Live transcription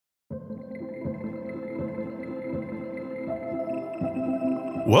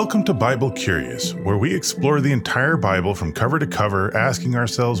Welcome to Bible Curious, where we explore the entire Bible from cover to cover, asking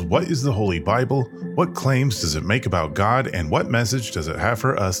ourselves, what is the Holy Bible? What claims does it make about God? And what message does it have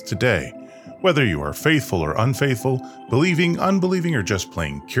for us today? Whether you are faithful or unfaithful, believing, unbelieving, or just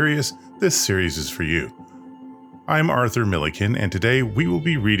plain curious, this series is for you. I'm Arthur Milliken, and today we will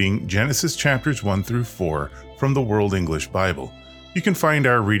be reading Genesis chapters 1 through 4 from the World English Bible. You can find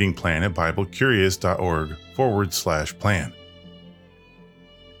our reading plan at biblecurious.org/plan.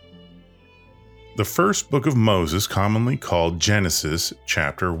 The first book of Moses, commonly called Genesis,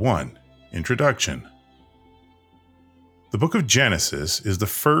 chapter 1. Introduction. The book of Genesis is the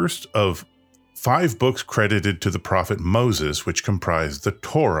first of 5 books credited to the prophet Moses, which comprise the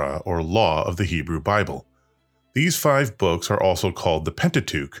Torah, or law of the Hebrew Bible. These 5 books are also called the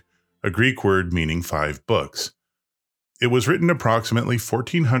Pentateuch, a Greek word meaning 5 books. It was written approximately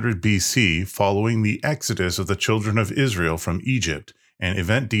 1400 BC following the exodus of the children of Israel from Egypt, an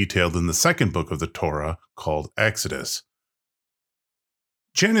event detailed in the second book of the Torah called Exodus.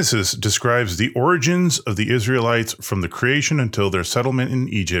 Genesis describes the origins of the Israelites from the creation until their settlement in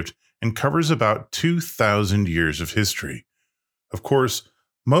Egypt and covers about 2,000 years of history. Of course,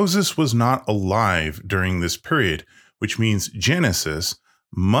 Moses was not alive during this period, which means Genesis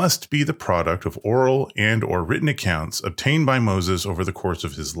must be the product of oral and or written accounts obtained by Moses over the course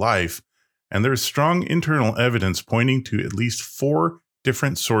of his life, and there is strong internal evidence pointing to at least 4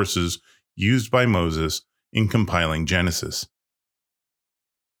 different sources used by Moses in compiling Genesis.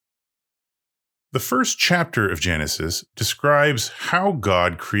 The first chapter of Genesis describes how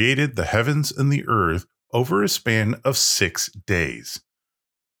God created the heavens and the earth over a span of 6 days.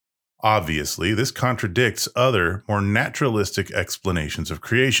 Obviously, this contradicts other, more naturalistic explanations of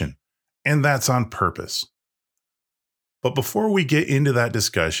creation, and that's on purpose. But before we get into that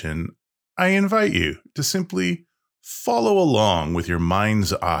discussion, I invite you to simply follow along with your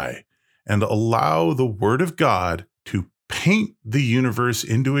mind's eye and allow the Word of God to paint the universe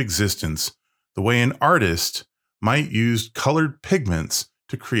into existence the way an artist might use colored pigments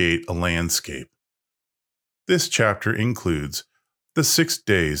to create a landscape. This chapter includes the 6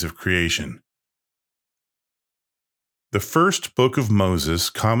 days of creation. The first book of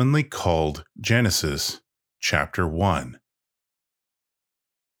Moses, commonly called Genesis, chapter 1.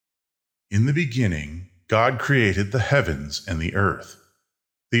 In the beginning, God created the heavens and the earth.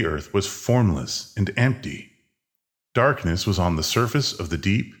 The earth was formless and empty. Darkness was on the surface of the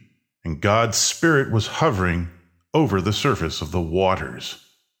deep, and God's Spirit was hovering over the surface of the waters.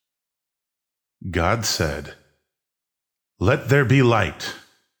 God said, "Let there be light,"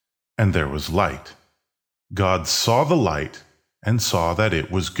 and there was light. God saw the light and saw that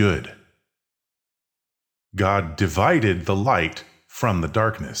it was good. God divided the light from the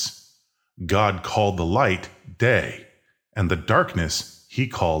darkness. God called the light day, and the darkness he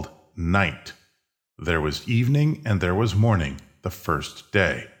called night. There was evening and there was morning, the first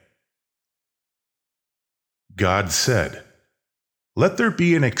day. God said, "Let there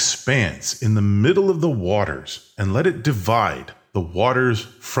be an expanse in the middle of the waters, and let it divide the waters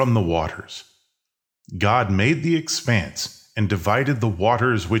from the waters." God made the expanse and divided the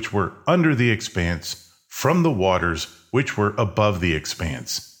waters which were under the expanse from the waters which were above the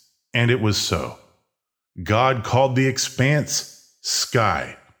expanse. And it was so. God called the expanse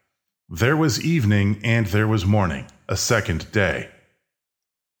sky. There was evening and there was morning, a second day.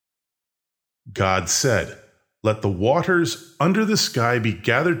 God said, "Let the waters under the sky be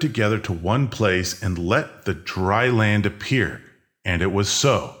gathered together to one place, and let the dry land appear." And it was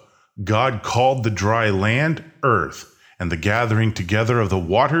so. God called the dry land earth, and the gathering together of the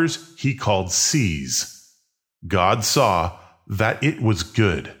waters he called seas. God saw that it was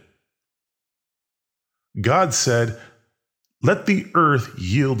good. God said, "Let the earth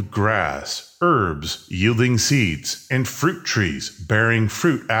yield grass, herbs yielding seeds, and fruit trees bearing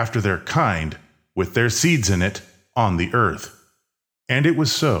fruit after their kind, with their seeds in it, on the earth." And it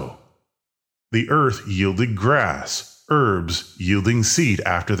was so. The earth yielded grass, herbs yielding seed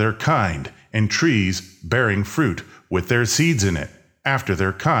after their kind, and trees bearing fruit with their seeds in it, after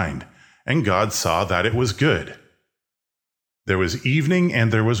their kind. And God saw that it was good. There was evening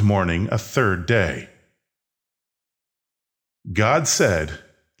and there was morning, a third day. God said,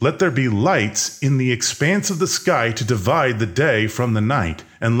 "Let there be lights in the expanse of the sky to divide the day from the night,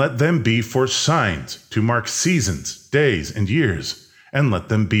 and let them be for signs, to mark seasons, days, and years. And let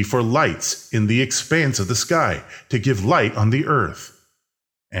them be for lights in the expanse of the sky, to give light on the earth."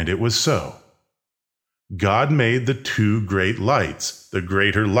 And it was so. God made the 2 great lights, the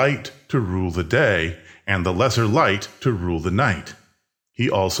greater light to rule the day, and the lesser light to rule the night. He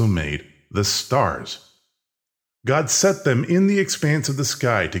also made the stars. God set them in the expanse of the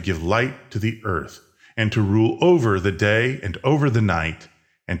sky to give light to the earth, and to rule over the day and over the night,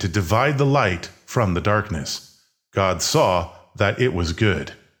 and to divide the light from the darkness. God saw that it was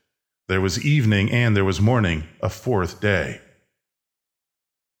good. There was evening and there was morning, a fourth day.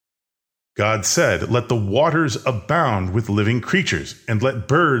 God said, "Let the waters abound with living creatures, and let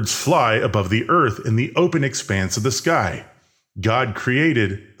birds fly above the earth in the open expanse of the sky." God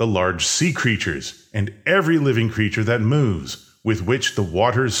created the large sea creatures, and every living creature that moves, with which the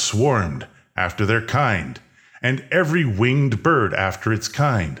waters swarmed, after their kind, and every winged bird after its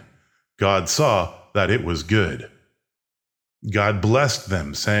kind. God saw that it was good. God blessed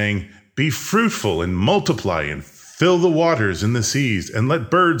them, saying, "Be fruitful and multiply, and fill the waters in the seas, and let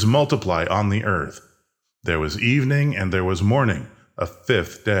birds multiply on the earth." There was evening and there was morning, a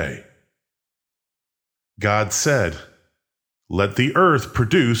fifth day. God said, "Let the earth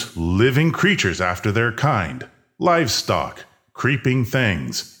produce living creatures after their kind, livestock, creeping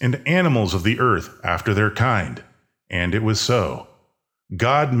things, and animals of the earth after their kind." And it was so.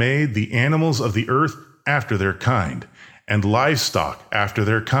 God made the animals of the earth after their kind, and livestock after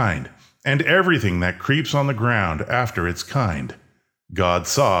their kind, and everything that creeps on the ground after its kind. God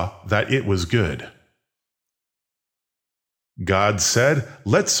saw that it was good. God said,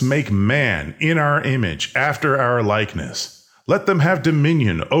 "Let's make man in our image, after our likeness. Let them have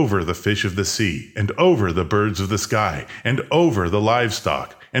dominion over the fish of the sea, and over the birds of the sky, and over the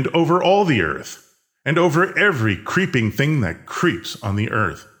livestock, and over all the earth, and over every creeping thing that creeps on the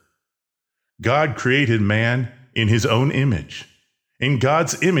earth." God created man in his own image. In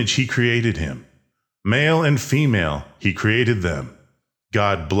God's image he created him. Male and female he created them.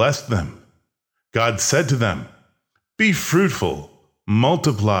 God blessed them. God said to them, "Be fruitful,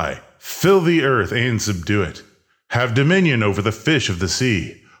 multiply, fill the earth and subdue it. Have dominion over the fish of the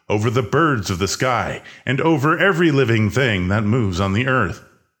sea, over the birds of the sky, and over every living thing that moves on the earth."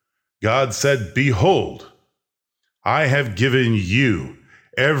 God said, "Behold, I have given you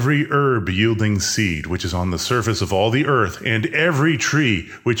every herb yielding seed which is on the surface of all the earth, and every tree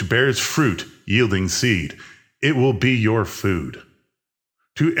which bears fruit yielding seed. It will be your food.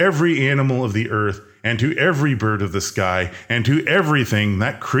 To every animal of the earth, and to every bird of the sky, and to everything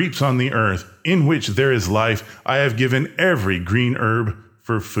that creeps on the earth, in which there is life, I have given every green herb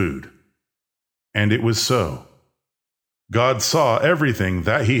for food." And it was so. God saw everything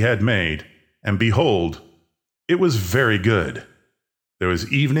that he had made, and behold, it was very good. There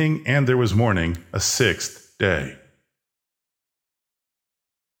was evening and there was morning, a sixth day.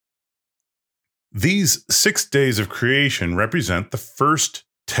 These 6 days of creation represent the first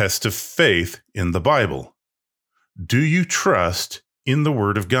test of faith in the Bible. Do you trust in the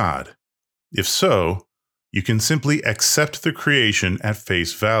Word of God? If so, you can simply accept the creation at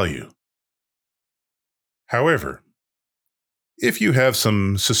face value. However, if you have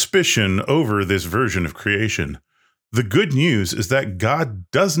some suspicion over this version of creation, the good news is that God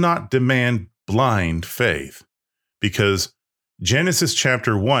does not demand blind faith, because Genesis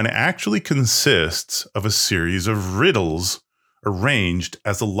chapter 1 actually consists of a series of riddles arranged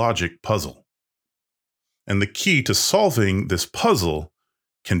as a logic puzzle. And the key to solving this puzzle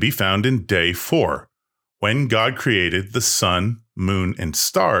can be found in day 4, when God created the sun, moon, and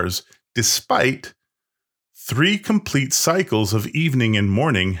stars, despite 3 complete cycles of evening and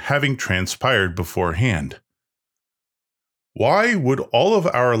morning having transpired beforehand. Why would all of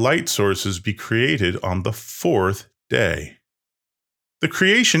our light sources be created on the 4th day? The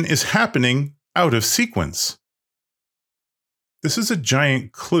creation is happening out of sequence. This is a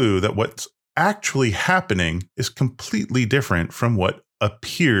giant clue that what's actually happening is completely different from what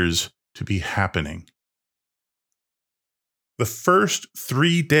appears to be happening. The first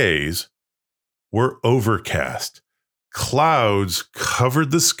 3 days were overcast. Clouds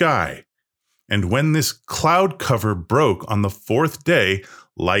covered the sky. And when this cloud cover broke on the 4th day,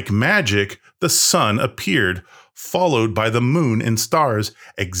 like magic, the sun appeared, followed by the moon and stars,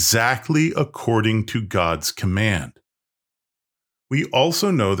 exactly according to God's command. We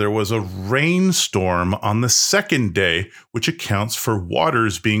also know there was a rainstorm on the 2nd day, which accounts for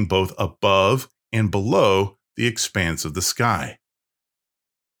waters being both above and below the expanse of the sky.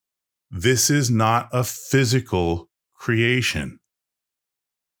 This is not a physical creation.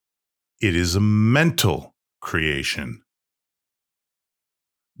 It is a mental creation.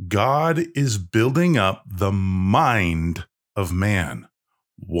 God is building up the mind of man,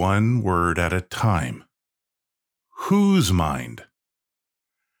 one word at a time. Whose mind?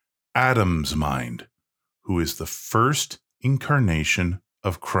 Adam's mind, who is the first incarnation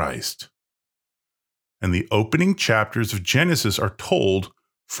of Christ. And the opening chapters of Genesis are told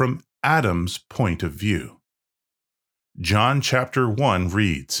from Adam's point of view. John chapter 1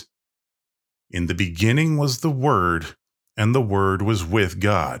 reads, "In the beginning was the Word, and the Word was with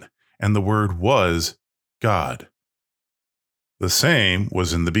God, and the Word was God. The same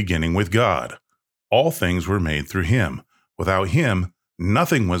was in the beginning with God. All things were made through him. Without him,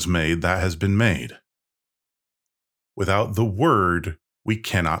 nothing was made that has been made. Without the Word, we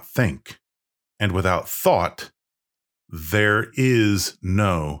cannot think. And without thought, there is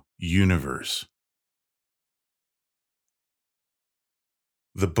no universe."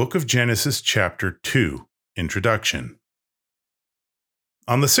 The Book of Genesis, chapter 2, Introduction.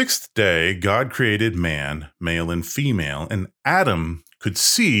 On the sixth day, God created man, male and female, and Adam could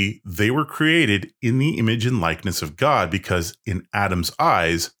see they were created in the image and likeness of God because in Adam's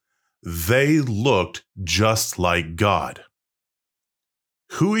eyes, they looked just like God.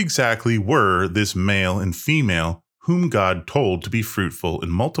 Who exactly were this male and female whom God told to be fruitful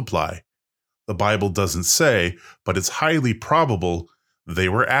and multiply? The Bible doesn't say, but it's highly probable they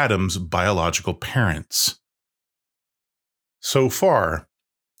were Adam's biological parents. So far,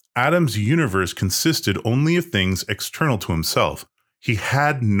 Adam's universe consisted only of things external to himself. He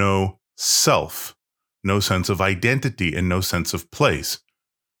had no self, no sense of identity, and no sense of place.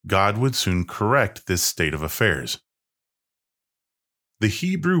 God would soon correct this state of affairs. The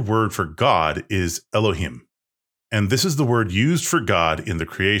Hebrew word for God is Elohim, and this is the word used for God in the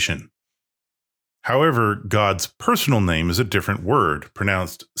creation. However, God's personal name is a different word,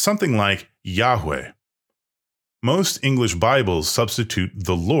 pronounced something like Yahweh. Most English Bibles substitute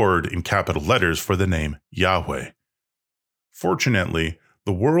the Lord in capital letters for the name Yahweh. Fortunately,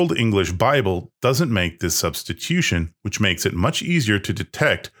 the World English Bible doesn't make this substitution, which makes it much easier to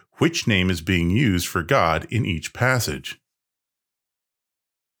detect which name is being used for God in each passage.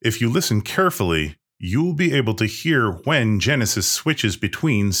 If you listen carefully, you will be able to hear when Genesis switches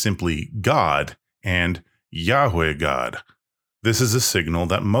between simply God and Yahweh God. This is a signal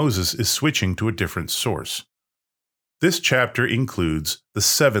that Moses is switching to a different source. This chapter includes the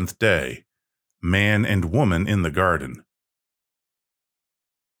seventh day, man and woman in the garden.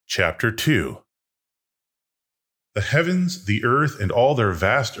 Chapter 2. The heavens, the earth, and all their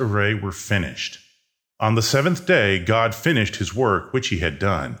vast array were finished. On the seventh day, God finished his work which he had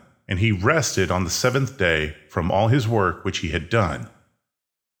done, and he rested on the seventh day from all his work which he had done.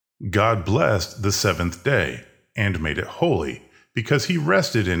 God blessed the seventh day, and made it holy, because he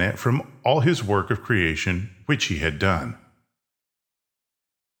rested in it from all his work of creation which he had done.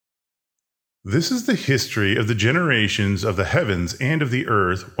 This is the history of the generations of the heavens and of the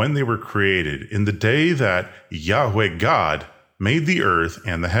earth when they were created, in the day that Yahweh God made the earth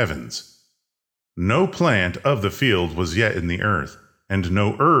and the heavens. No plant of the field was yet in the earth, and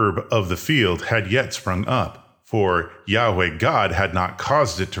no herb of the field had yet sprung up, for Yahweh God had not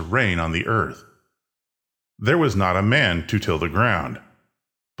caused it to rain on the earth. There was not a man to till the ground,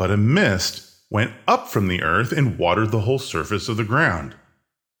 but a mist went up from the earth and watered the whole surface of the ground.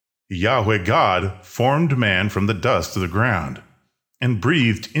 Yahweh God formed man from the dust of the ground, and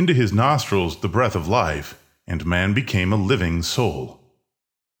breathed into his nostrils the breath of life, and man became a living soul.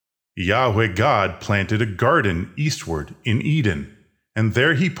 Yahweh God planted a garden eastward in Eden, and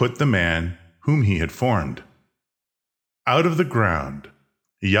there he put the man whom he had formed. Out of the ground,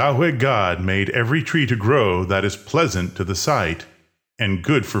 Yahweh God made every tree to grow that is pleasant to the sight and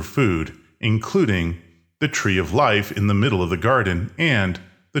good for food, including the tree of life in the middle of the garden and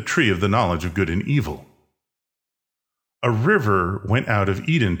the tree of the knowledge of good and evil. A river went out of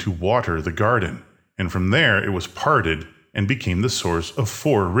Eden to water the garden, and from there it was parted and became the source of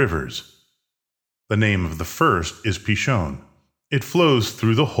 4 rivers. The name of the first is Pishon. It flows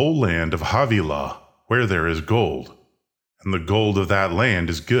through the whole land of Havilah, where there is gold, and the gold of that land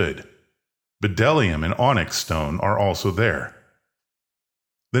is good. Bdellium and onyx stone are also there.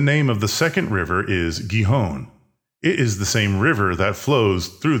 The name of the second river is Gihon. It is the same river that flows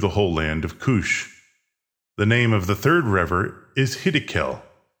through the whole land of Cush. The name of the third river is Hiddekel.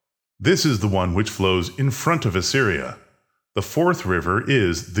 This is the one which flows in front of Assyria. The fourth river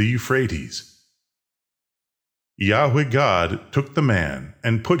is the Euphrates. Yahweh God took the man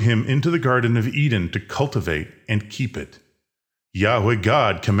and put him into the Garden of Eden to cultivate and keep it. Yahweh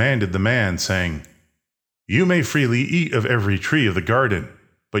God commanded the man, saying, "You may freely eat of every tree of the garden,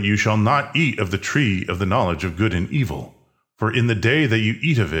 but you shall not eat of the tree of the knowledge of good and evil, for in the day that you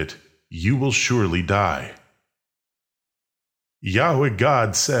eat of it, you will surely die." Yahweh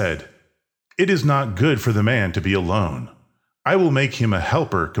God said, "It is not good for the man to be alone. I will make him a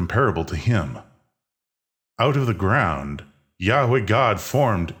helper comparable to him." Out of the ground, Yahweh God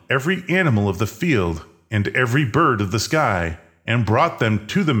formed every animal of the field and every bird of the sky, and brought them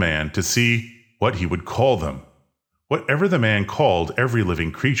to the man to see what he would call them. Whatever the man called every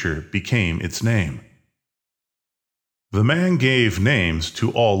living creature became its name. The man gave names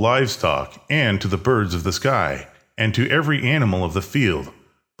to all livestock, and to the birds of the sky, and to every animal of the field.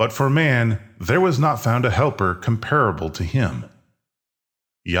 But for man there was not found a helper comparable to him.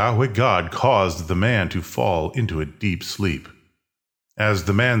 Yahweh God caused the man to fall into a deep sleep. As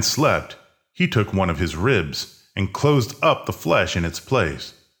the man slept, he took one of his ribs, and closed up the flesh in its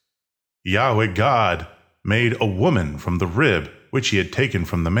place. Yahweh God made a woman from the rib which he had taken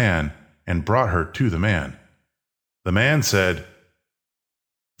from the man, and brought her to the man. The man said,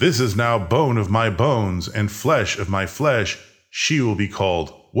 "This is now bone of my bones, and flesh of my flesh. She will be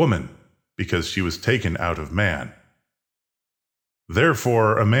called woman, because she was taken out of man.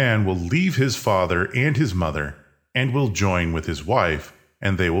 Therefore a man will leave his father and his mother, and will join with his wife,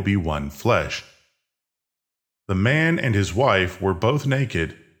 and they will be one flesh." The man and his wife were both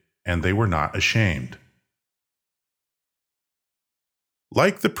naked, and they were not ashamed.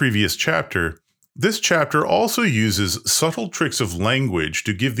 Like the previous chapter, this chapter also uses subtle tricks of language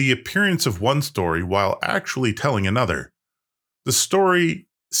to give the appearance of one story while actually telling another. The story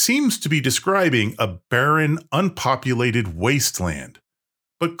seems to be describing a barren, unpopulated wasteland,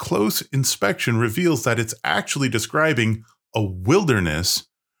 but close inspection reveals that it's actually describing a wilderness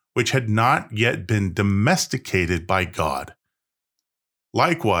which had not yet been domesticated by God.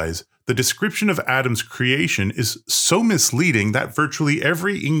 Likewise, the description of Adam's creation is so misleading that virtually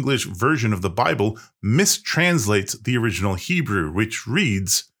every English version of the Bible mistranslates the original Hebrew, which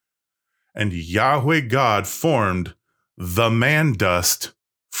reads, "And Yahweh God formed the man dust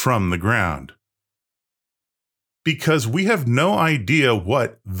from the ground." Because we have no idea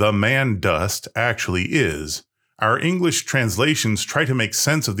what the man dust actually is, our English translations try to make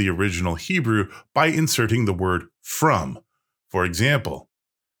sense of the original Hebrew by inserting the word from. For example,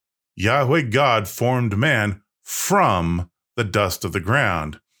 Yahweh God formed man from the dust of the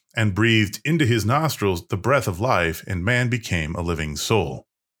ground, and breathed into his nostrils the breath of life, and man became a living soul.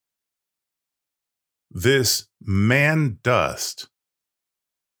 This man dust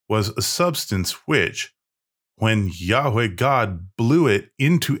was a substance which, when Yahweh God blew it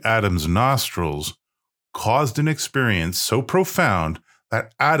into Adam's nostrils, caused an experience so profound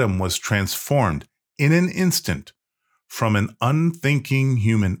that Adam was transformed in an instant from an unthinking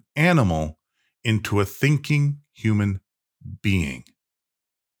human animal into a thinking human being.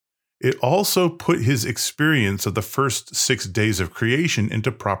 It also put his experience of the first 6 days of creation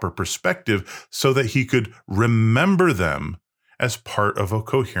into proper perspective so that he could remember them as part of a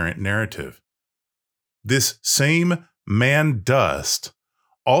coherent narrative. This same man dust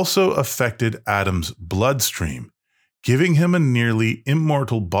also affected Adam's bloodstream, giving him a nearly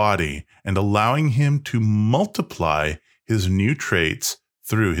immortal body and allowing him to multiply his new traits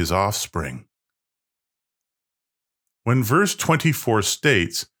through his offspring. When verse 24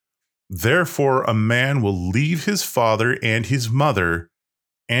 states, "Therefore a man will leave his father and his mother,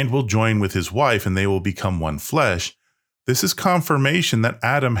 and will join with his wife, and they will become one flesh," this is confirmation that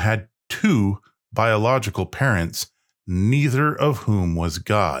Adam had 2 biological parents, neither of whom was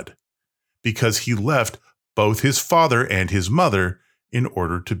God, because he left both his father and his mother in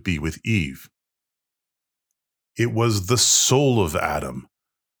order to be with Eve. It was the soul of Adam,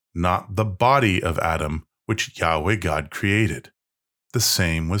 not the body of Adam, which Yahweh God created. The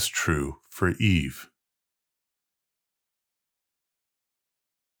same was true for Eve.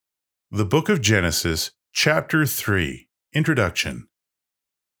 The Book of Genesis, Chapter 3, Introduction.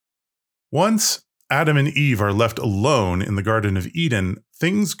 Once Adam and Eve are left alone in the Garden of Eden,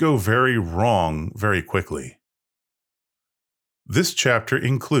 things go very wrong very quickly. This chapter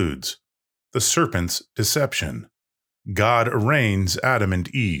includes the serpent's deception, God arraigns Adam and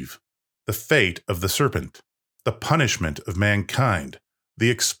Eve, the fate of the serpent, the punishment of mankind, the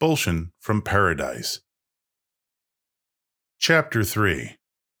expulsion from paradise. Chapter 3.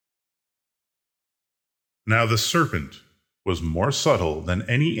 Now the serpent was more subtle than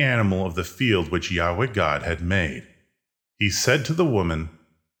any animal of the field which Yahweh God had made. He said to the woman,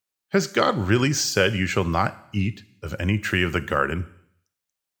 "Has God really said you shall not eat of any tree of the garden?"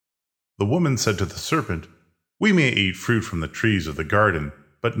 The woman said to the serpent, "We may eat fruit from the trees of the garden,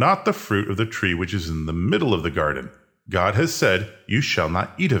 but not the fruit of the tree which is in the middle of the garden. God has said, you shall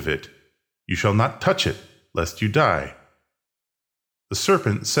not eat of it. You shall not touch it, lest you die." The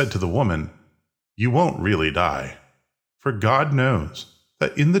serpent said to the woman, "You won't really die. For God knows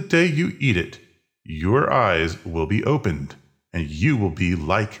that in the day you eat it, your eyes will be opened, and you will be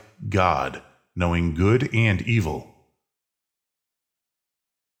like God, knowing good and evil."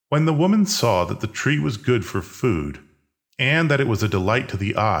 When the woman saw that the tree was good for food, and that it was a delight to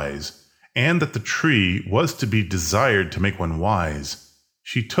the eyes, and that the tree was to be desired to make one wise,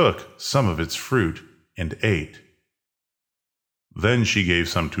 she took some of its fruit and ate. Then she gave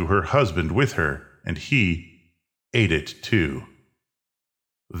some to her husband with her, and he ate it too.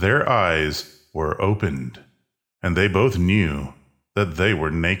 Their eyes were opened, and they both knew that they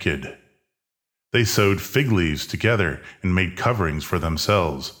were naked. They sewed fig leaves together and made coverings for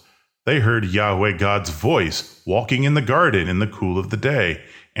themselves. They heard Yahweh God's voice walking in the garden in the cool of the day,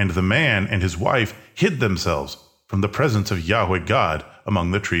 and the man and his wife hid themselves from the presence of Yahweh God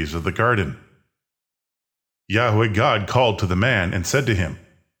among the trees of the garden. Yahweh God called to the man and said to him,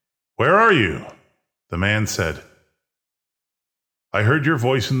 "Where are you?" The man said, "I heard your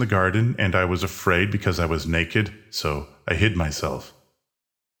voice in the garden, and I was afraid because I was naked, so I hid myself."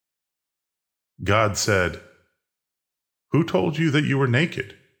 God said, "Who told you that you were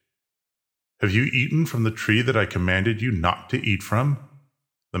naked? Have you eaten from the tree that I commanded you not to eat from?"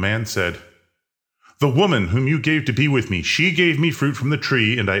 The man said, "The woman whom you gave to be with me, she gave me fruit from the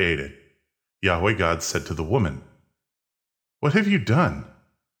tree, and I ate it." Yahweh God said to the woman, "What have you done?"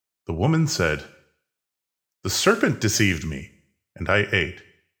 The woman said, "The serpent deceived me, and I ate."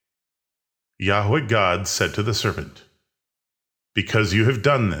 Yahweh God said to the serpent, "Because you have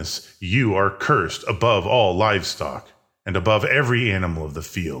done this, you are cursed above all livestock, and above every animal of the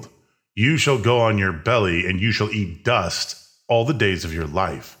field. You shall go on your belly, and you shall eat dust all the days of your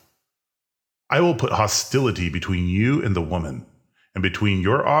life. I will put hostility between you and the woman, and between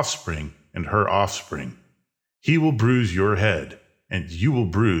your offspring and her offspring. He will bruise your head, and you will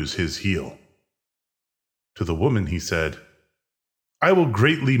bruise his heel." To the woman he said, "I will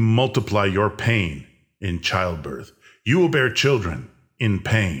greatly multiply your pain in childbirth. You will bear children in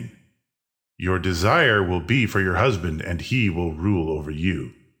pain. Your desire will be for your husband, and he will rule over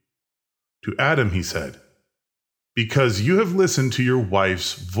you." To Adam he said, "Because you have listened to your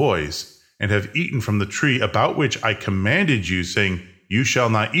wife's voice, and have eaten from the tree about which I commanded you, saying, 'You shall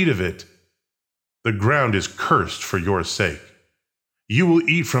not eat of it,' the ground is cursed for your sake. You will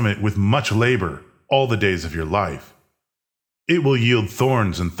eat from it with much labor all the days of your life. It will yield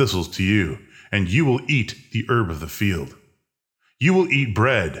thorns and thistles to you, and you will eat the herb of the field. You will eat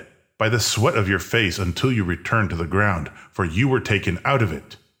bread by the sweat of your face until you return to the ground, for you were taken out of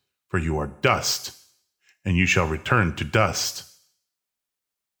it, for you are dust, and you shall return to dust."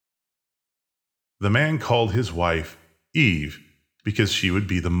 The man called his wife Eve, because she would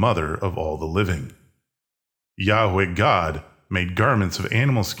be the mother of all the living. Yahweh God made garments of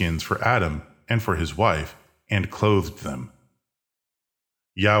animal skins for Adam and for his wife, and clothed them.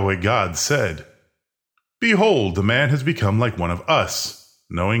 Yahweh God said, "Behold, the man has become like one of us,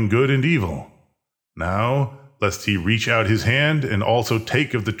 knowing good and evil. Now, lest he reach out his hand and also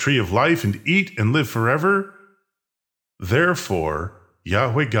take of the tree of life and eat and live forever." Therefore,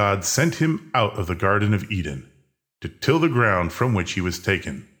 Yahweh God sent him out of the Garden of Eden to till the ground from which he was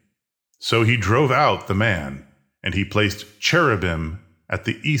taken. So he drove out the man, and he placed cherubim at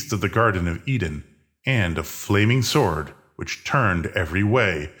the east of the Garden of Eden, and a flaming sword which turned every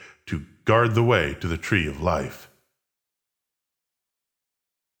way to guard the way to the tree of life.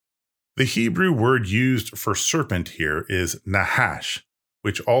 The Hebrew word used for serpent here is nahash,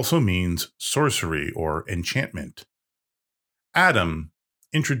 which also means sorcery or enchantment. Adam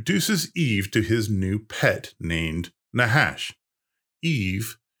introduces Eve to his new pet named Nahash.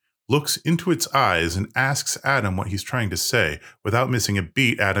 Eve looks into its eyes and asks Adam what he's trying to say. Without missing a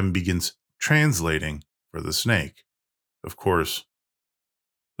beat, Adam begins translating for the snake. Of course,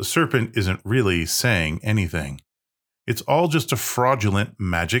 the serpent isn't really saying anything. It's all just a fraudulent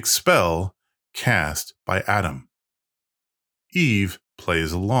magic spell cast by Adam. Eve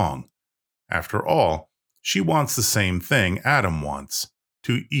plays along. After all, she wants the same thing Adam wants,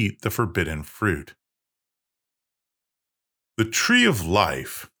 to eat the forbidden fruit. The tree of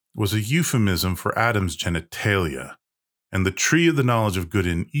life was a euphemism for Adam's genitalia, and the tree of the knowledge of good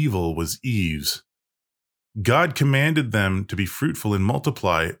and evil was Eve's. God commanded them to be fruitful and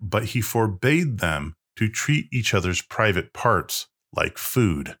multiply, but he forbade them to treat each other's private parts like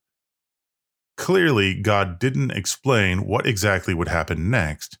food. Clearly, God didn't explain what exactly would happen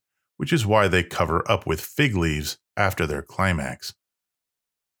next, which is why they cover up with fig leaves after their climax.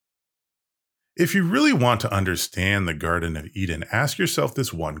 If you really want to understand the Garden of Eden, ask yourself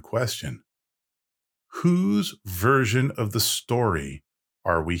this one question: whose version of the story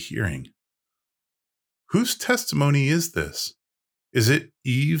are we hearing? Whose testimony is this? Is it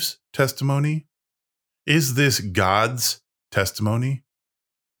Eve's testimony? Is this God's testimony?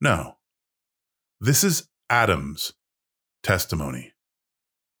 No. This is Adam's testimony.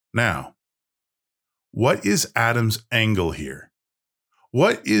 Now, what is Adam's angle here?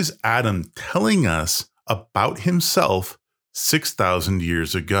 What is Adam telling us about himself 6,000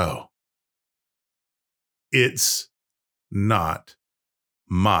 years ago? It's not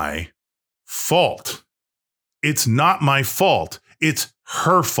my fault. It's not my fault. It's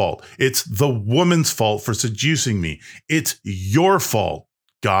her fault. It's the woman's fault for seducing me. It's your fault,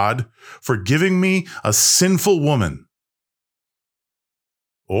 God, for giving me a sinful woman.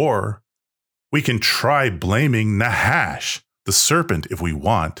 Or we can try blaming Nahash, the serpent, if we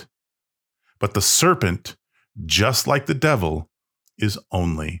want. But the serpent, just like the devil, is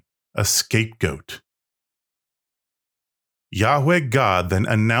only a scapegoat. Yahweh God then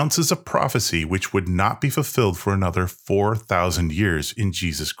announces a prophecy which would not be fulfilled for another 4,000 years in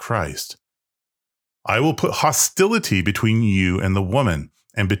Jesus Christ. I will put hostility between you and the woman,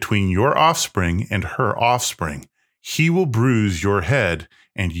 and between your offspring and her offspring. He will bruise your head,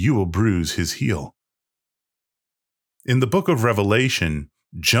 and you will bruise his heel. In the book of Revelation,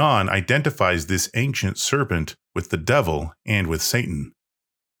 John identifies this ancient serpent with the devil and with Satan.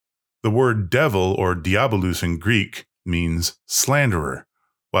 The word devil, or diabolus in Greek, means slanderer,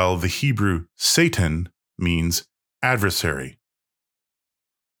 while the Hebrew Satan means adversary.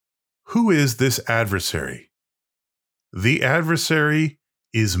 Who is this adversary? The adversary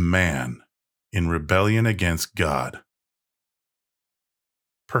is man in rebellion against God.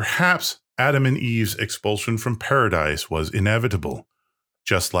 Perhaps Adam and Eve's expulsion from paradise was inevitable,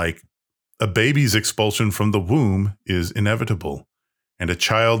 just like a baby's expulsion from the womb is inevitable, and a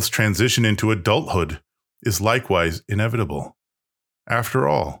child's transition into adulthood is likewise inevitable. After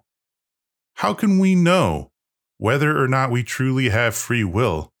all, how can we know whether or not we truly have free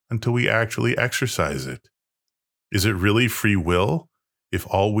will until we actually exercise it? Is it really free will if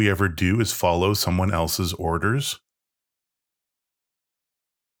all we ever do is follow someone else's orders?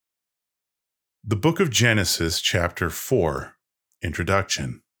 The Book of Genesis, Chapter 4,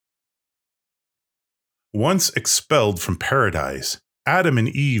 Introduction. Once expelled from paradise, Adam and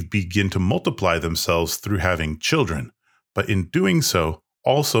Eve begin to multiply themselves through having children, but in doing so,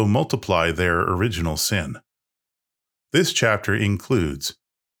 also multiply their original sin. This chapter includes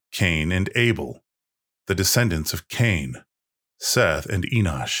Cain and Abel, the descendants of Cain, Seth and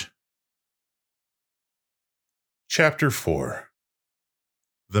Enosh. Chapter 4.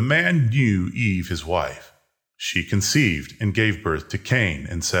 The man knew Eve his wife. She conceived and gave birth to Cain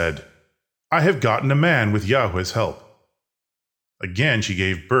and said, I have gotten a man with Yahweh's help. Again she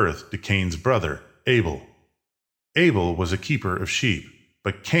gave birth to Cain's brother, Abel. Abel was a keeper of sheep,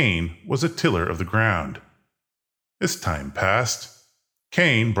 but Cain was a tiller of the ground. As time passed,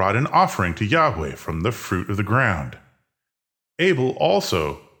 Cain brought an offering to Yahweh from the fruit of the ground. Abel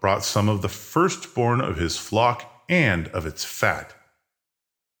also brought some of the firstborn of his flock and of its fat.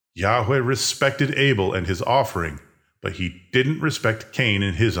 Yahweh respected Abel and his offering, but he didn't respect Cain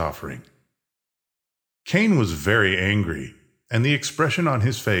and his offering. Cain was very angry, and the expression on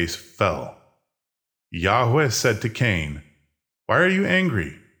his face fell. Yahweh said to Cain, Why are you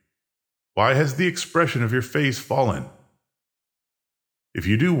angry? Why has the expression of your face fallen? If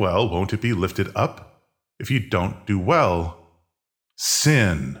you do well, won't it be lifted up? If you don't do well,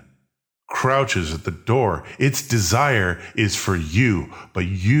 sin crouches at the door. Its desire is for you, but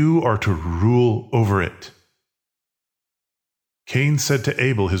you are to rule over it. Cain said to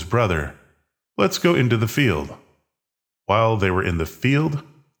Abel his brother, Let's go into the field. While they were in the field,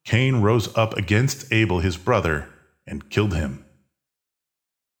 Cain rose up against Abel his brother and killed him.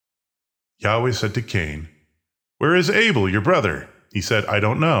 Yahweh said to Cain, Where is Abel your brother? He said, I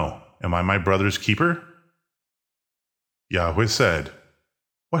don't know. Am I my brother's keeper? Yahweh said,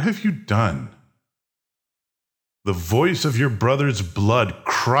 What have you done? The voice of your brother's blood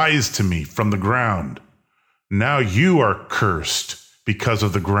cries to me from the ground. Now you are cursed because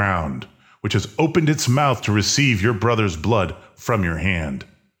of the ground, which has opened its mouth to receive your brother's blood from your hand.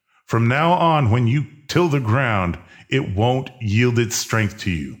 From now on, when you till the ground, it won't yield its strength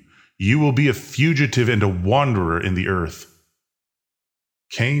to you. You will be a fugitive and a wanderer in the earth.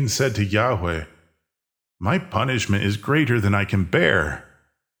 Cain said to Yahweh, My punishment is greater than I can bear.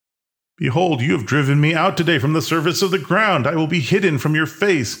 Behold, you have driven me out today from the surface of the ground. I will be hidden from your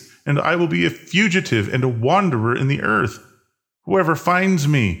face, and I will be a fugitive and a wanderer in the earth. Whoever finds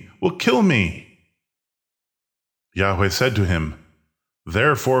me will kill me. Yahweh said to him,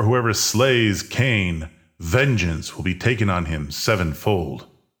 Therefore whoever slays Cain, vengeance will be taken on him sevenfold.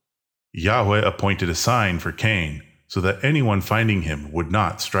 Yahweh appointed a sign for Cain, so that anyone finding him would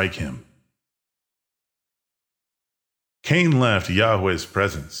not strike him. Cain left Yahweh's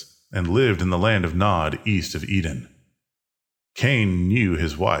presence and lived in the land of Nod east of Eden. Cain knew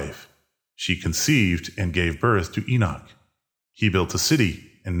his wife. She conceived and gave birth to Enoch. He built a city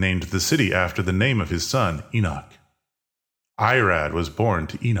and named the city after the name of his son, Enoch. Irad was born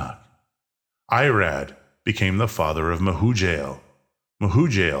to Enoch. Irad became the father of Mehujael.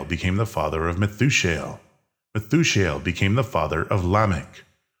 Mehujael became the father of Methushael. Methushael became the father of Lamech.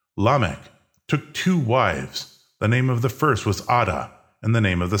 Lamech took 2 wives. The name of the first was Ada, and the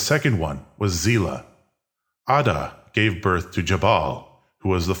name of the second one was Zillah. Ada gave birth to Jabal, who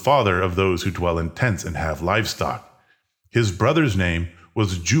was the father of those who dwell in tents and have livestock. His brother's name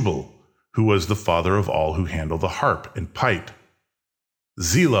was Jubal, who was the father of all who handle the harp and pipe.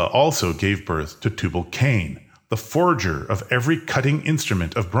 Zillah also gave birth to Tubal-Cain, the forger of every cutting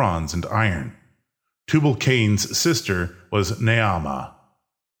instrument of bronze and iron. Tubal-Cain's sister was Naamah.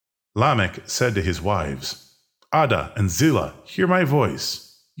 Lamech said to his wives, Ada and Zillah, hear my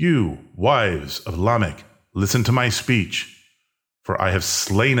voice. You, wives of Lamech, listen to my speech. For I have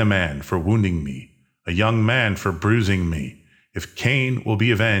slain a man for wounding me, a young man for bruising me. If Cain will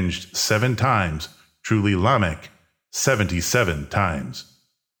be avenged 7 times, truly Lamech 77 times.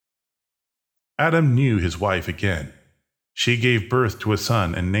 Adam knew his wife again. She gave birth to a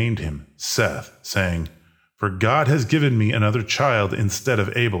son and named him Seth, saying, For God has given me another child instead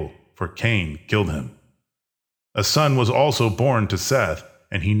of Abel, for Cain killed him. A son was also born to Seth,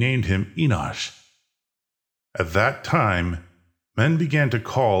 and he named him Enosh. At that time, men began to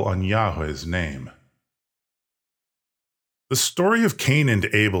call on Yahweh's name. The story of Cain and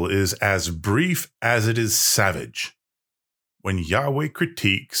Abel is as brief as it is savage. When Yahweh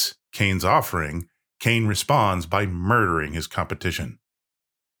critiques Cain's offering, Cain responds by murdering his competition.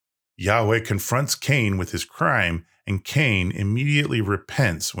 Yahweh confronts Cain with his crime, and Cain immediately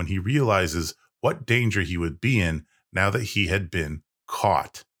repents when he realizes what danger he would be in now that he had been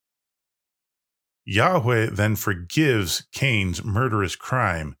caught. Yahweh then forgives Cain's murderous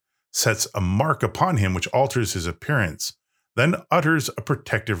crime, sets a mark upon him which alters his appearance, then utters a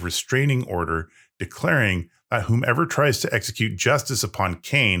protective restraining order, declaring that whomever tries to execute justice upon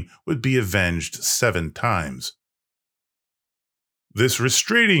Cain would be avenged 7 times. This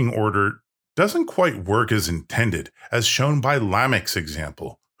restraining order doesn't quite work as intended, as shown by Lamech's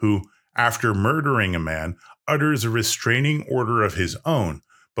example, who, after murdering a man, utters a restraining order of his own,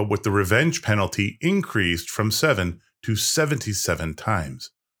 but with the revenge penalty increased from 7 to 77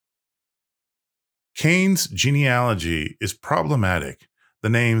 times. Cain's genealogy is problematic. The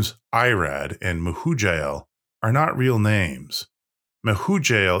names Irad and Mehujael are not real names.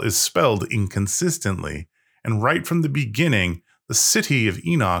 Mehujael is spelled inconsistently, and right from the beginning, the city of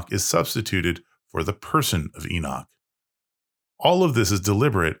Enoch is substituted for the person of Enoch. All of this is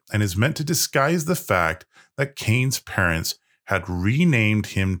deliberate and is meant to disguise the fact that Cain's parents had renamed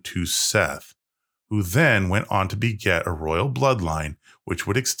him to Seth, who then went on to beget a royal bloodline which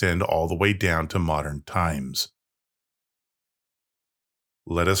would extend all the way down to modern times.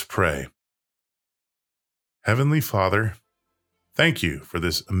 Let us pray. Heavenly Father, thank you for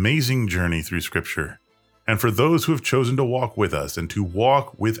this amazing journey through Scripture, and for those who have chosen to walk with us and to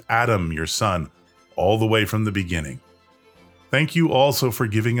walk with Adam, your son, all the way from the beginning. Thank you also for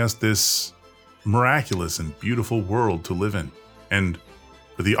giving us this miraculous and beautiful world to live in, and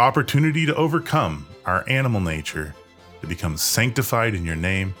for the opportunity to overcome our animal nature, to become sanctified in your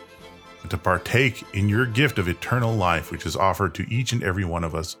name, and to partake in your gift of eternal life, which is offered to each and every one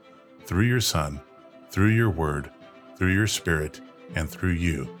of us through your Son, through your word, through your Spirit, and through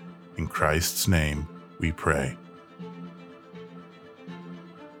you. In Christ's name we pray.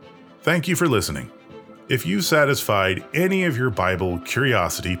 Thank you for listening. If you satisfied any of your Bible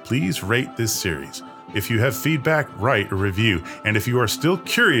curiosity, please rate this series. If you have feedback, write a review. And if you are still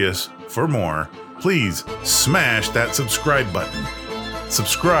curious for more, please smash that subscribe button.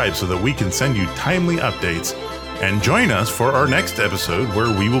 Subscribe so that we can send you timely updates, and join us for our next episode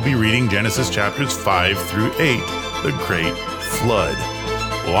where we will be reading Genesis chapters 5 through 8, the Great Flood.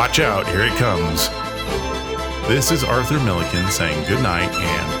 Watch out, here it comes. This is Arthur Milliken saying good night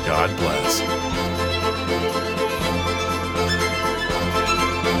and God bless.